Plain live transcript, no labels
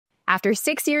After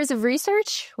 6 years of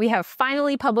research, we have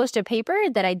finally published a paper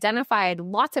that identified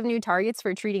lots of new targets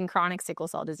for treating chronic sickle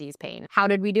cell disease pain. How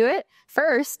did we do it?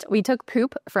 First, we took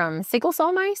poop from sickle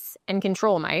cell mice and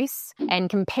control mice and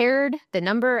compared the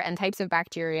number and types of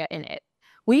bacteria in it.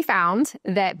 We found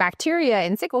that bacteria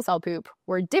in sickle cell poop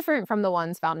were different from the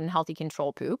ones found in healthy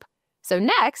control poop. So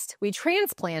next, we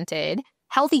transplanted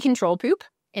healthy control poop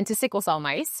into sickle cell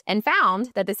mice and found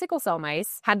that the sickle cell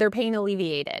mice had their pain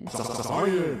alleviated.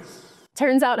 Science.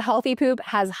 Turns out healthy poop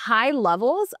has high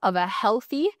levels of a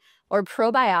healthy or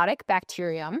probiotic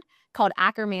bacterium called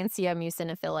Akkermansia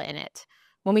muciniphila in it.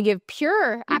 When we give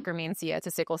pure Akkermansia to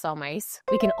sickle cell mice,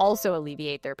 we can also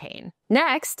alleviate their pain.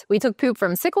 Next, we took poop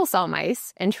from sickle cell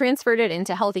mice and transferred it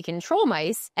into healthy control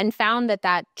mice and found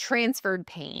that transferred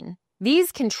pain.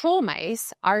 These control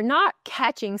mice are not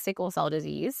catching sickle cell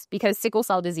disease because sickle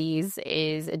cell disease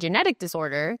is a genetic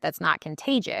disorder that's not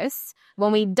contagious.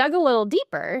 When we dug a little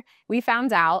deeper, we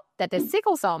found out that the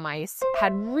sickle cell mice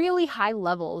had really high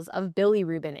levels of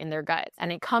bilirubin in their guts,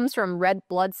 and it comes from red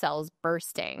blood cells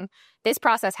bursting. This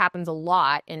process happens a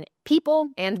lot in people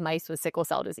and mice with sickle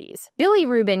cell disease.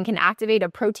 Bilirubin can activate a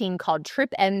protein called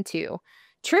TRPM2.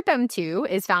 TRPM2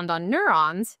 is found on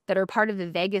neurons that are part of the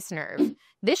vagus nerve.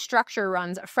 This structure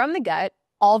runs from the gut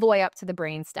all the way up to the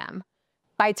brainstem.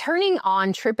 By turning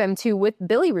on TRPM2 with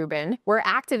bilirubin, we're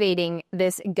activating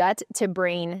this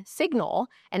gut-to-brain signal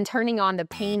and turning on the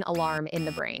pain alarm in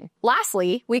the brain.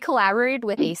 Lastly, we collaborated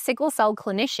with a sickle cell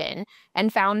clinician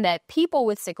and found that people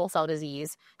with sickle cell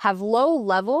disease have low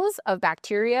levels of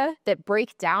bacteria that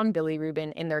break down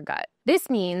bilirubin in their gut.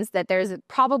 This means that there's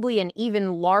probably an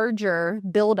even larger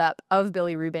buildup of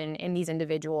bilirubin in these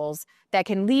individuals that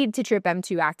can lead to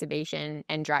TRPM2 activation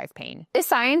and drive pain. This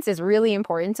science is really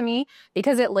important to me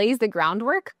because it lays the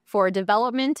groundwork for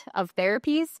development of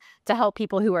therapies to help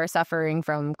people who are suffering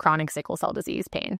from chronic sickle cell disease pain.